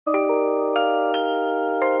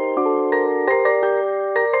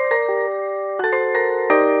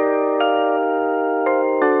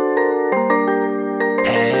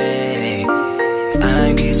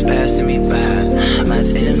passing me by. My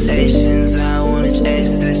temptations, I wanna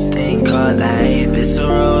chase this thing called life. It's a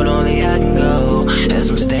road only I can go, as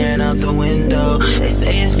I'm staring out the window. They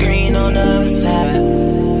say it's green on the other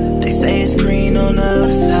side. They say it's green on the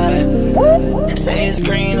other side. They say it's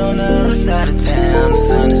green on the other side of town. The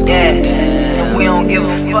sun is going down. We don't give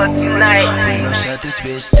a fuck tonight. We gon' shut this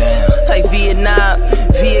bitch down. Like Vietnam,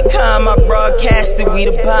 Vietcom, I broadcasted, we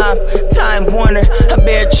the bomb. Time Warner, I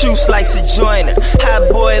bear truce like Sojourner. Hot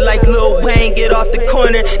boy like Lil Wayne, get off the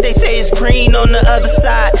corner. They say it's green on the other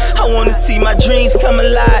side. I wanna see my dreams come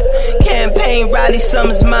alive. Campaign, Riley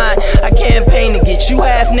Summers mine. I campaign to get you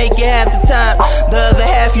half naked half the time. The other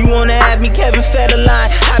half you wanna have me Kevin Federline.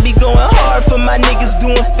 I be going hard for my niggas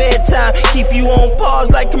doing fair time. Keep you on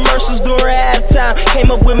pause like commercials during halftime.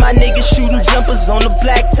 Came up with my niggas shooting jumpers on the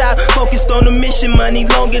blacktop. Focused on the mission, money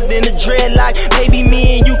longer than a dreadlock. Maybe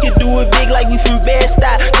me and you could do it big like we from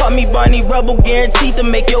Bed-Stuy. Call me Barney Rubble, guaranteed to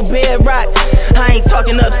make your bed rock. I ain't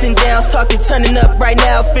talking ups and downs, talking turning up right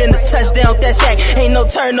now. Finna touchdown, that's hack. Ain't no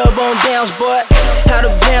turn up on downs, boy. Out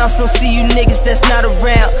of bounds, don't see you niggas that's not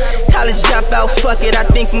around. College dropout, fuck it, I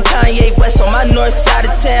think I'm Kanye West on my north side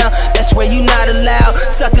of town. That's where you not allowed.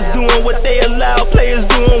 Suckers doing what they allow, players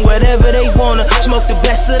doing whatever they wanna. Smoke the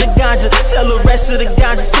best of the ganja, sell the rest of the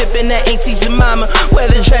ganja. Sipping that Auntie Jemima,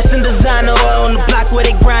 whether dressing designer or on the block where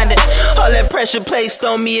they grinding. All that pressure placed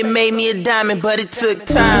on me, it made me a diamond, but it took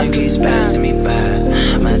time. Time keeps passing me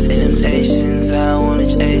by. My temptations, I wanna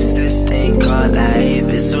chase this thing called life.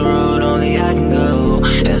 It's a road only I can go,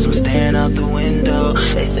 as I'm staring out the window.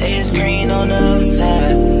 They say it's green on the other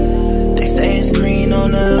side. They say it's green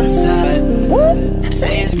on the other side.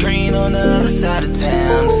 Say it's green on the other side of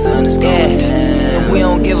town. The sun is going down. We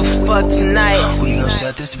don't give a fuck tonight. We gon'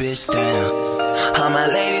 shut this bitch down. All my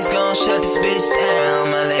ladies gon' shut this bitch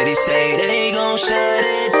down. My ladies say they gon' shut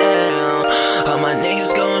it down. All my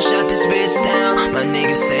niggas gon' shut this bitch down. My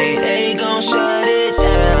niggas say they gon' shut it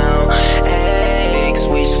down. Hey, 'cause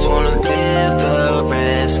we just wanna live the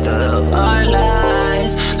rest of our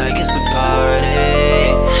lives like it's a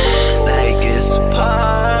party. Like it's a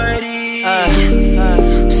party.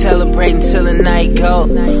 Celebrating till the night go.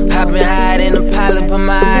 I've been high in the pilot, but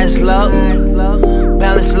my eyes low.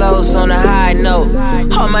 Balance lows on a high note.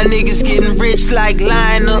 All my niggas getting rich like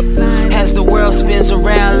Lionel, as the world spins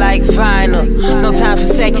around like vinyl. No time for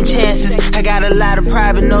second chances. I got a lot of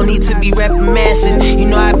pride, but no need to be reprimanded. You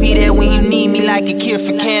know I be there when you need me like a cure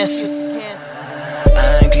for cancer.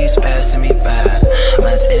 Time keeps passing me by.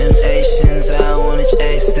 My temptations, I wanna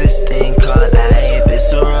chase this thing called life.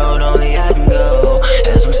 It's a road